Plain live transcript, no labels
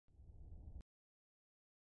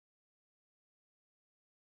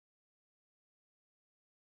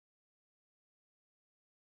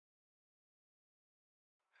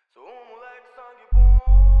Sou um moleque sangue bom.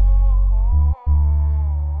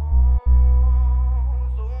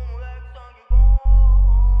 Sou um moleque sangue bom.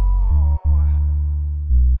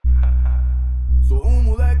 Sou um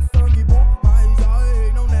moleque sangue bom, mas já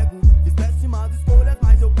errei, não nego. Fiz péssimas escolhas,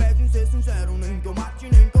 mas eu peço em ser sincero. Nem que eu mate,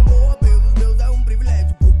 nem que eu morra pelos meus é um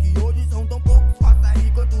privilégio. Porque hoje são tão poucos, faça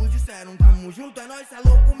rir quantos disseram. Tamo junto, é nóis, cê é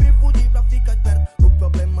louco, me fudi pra ficar esperto. O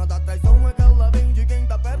problema da traição é que ela vem de quem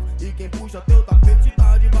tá perto. E quem puxa teu tapete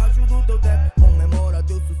tá debaixo do teu teto. Comemora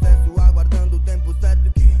teu sucesso, aguardando o tempo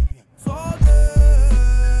certo. Que só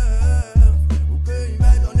Deus, o que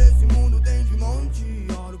inveja nesse mundo tem de monte.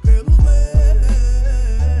 Oro pelos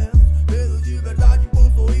meus, pelos de verdade com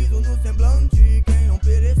um sorriso no semblante. Quem não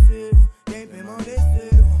pereceu, quem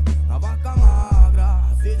permaneceu, a vaca magra,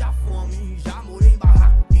 seja a fome. Já morei em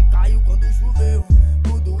barraco que caiu quando choveu.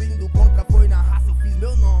 Tudo indo contra, foi na raça, eu fiz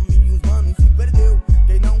meu nome e os manos se perdeu.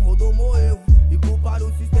 Quem não rodou morreu, e culpar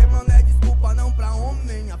o sistema não é desculpa não pra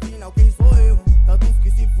homem. Afinal quem sou eu? Tantos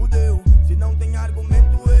que se fudeu. Se não tem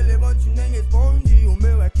argumento relevante nem responde. O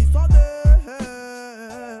meu é que só Deus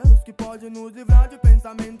que pode nos livrar de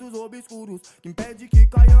pensamentos obscuros, que impede que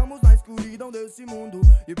caiamos na escuridão desse mundo.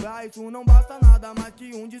 E pra isso não basta nada mais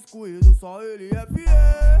que um descuido. Só ele é fiel.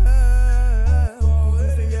 Tudo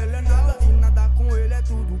sem ele é nada e nada com ele é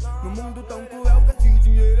tudo. No mundo tão cruel que esse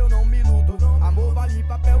dinheiro eu não me iludo. Amor vale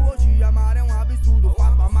papel, hoje amar é um absurdo.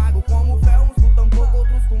 Fato amargo como fel, uns com tão pouco,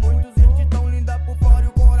 outros com muitos. Gente tão linda por fora e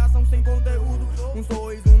o coração sem conteúdo. Um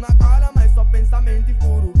sorriso na cara, mas só pensamento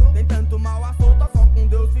impuro. Tem tanto mal à solta, só com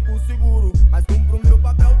Deus fico seguro. Mas cumpro meu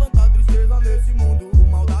papel, tanta tristeza nesse mundo.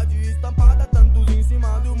 Maldade estampada, tantos em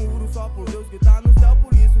cima do muro. Só por Deus que tá no céu,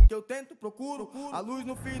 por isso que eu tento, procuro a luz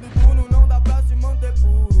no fim do túnel, não dá pra se manter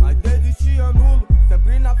puro. Mas desistir anulo,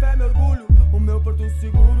 sempre na fé mergulho. O meu porto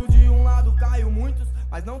seguro, de um lado caiu muitos,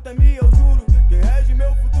 mas não temi, eu juro, que rege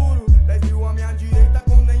meu futuro. 10 mil à minha direita,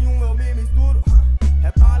 com nenhum eu me misturo.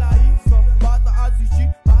 Repara aí, só basta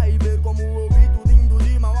assistir pra ir ver como eu vi tudo indo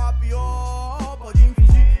de mal a pior. Pode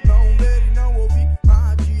fingir, não ver e não ouvir,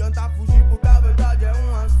 não adianta fugir porque a verdade é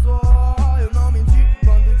uma só. Eu não menti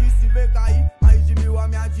quando disse ver cair. Mais de 1000 à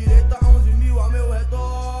minha direita, 11 mil ao meu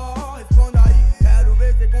redor. Responda aí, quero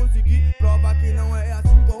ver se conseguir. Prova que não é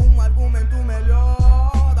assim com um argumento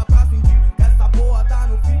melhor. Dá pra sentir que essa porra tá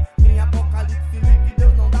no fim. Em apocalipse que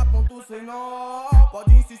Deus não dá ponto sem nó.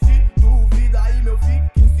 Pode insistir, duvida aí meu filho,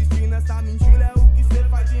 que insistir nessa mentira é o que cê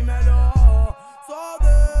faz de melhor. Só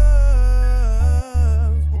Deus,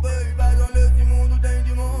 o que inveja nesse mundo tem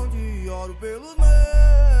de monte. Oro pelos meus,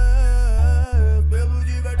 pelos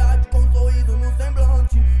de verdade com um sorriso no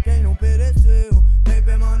semblante. Quem não pereceu, quem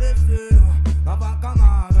permaneceu, na vaca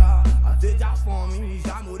magra, a sede, a fome.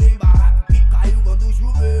 Já morei em barraco que caiu quando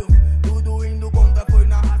choveu. Tudo indo contra, foi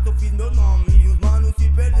na raça, eu fiz meu nome e os manos se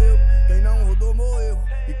perdeu. Quem não rodou morreu,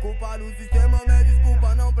 e culpar o sistema não é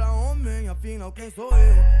desculpa não pra homem. Afinal quem sou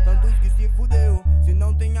eu? Tantos que se fudeu. Se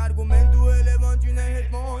não tem argumento relevante nem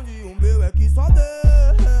responde. O meu é que só Deus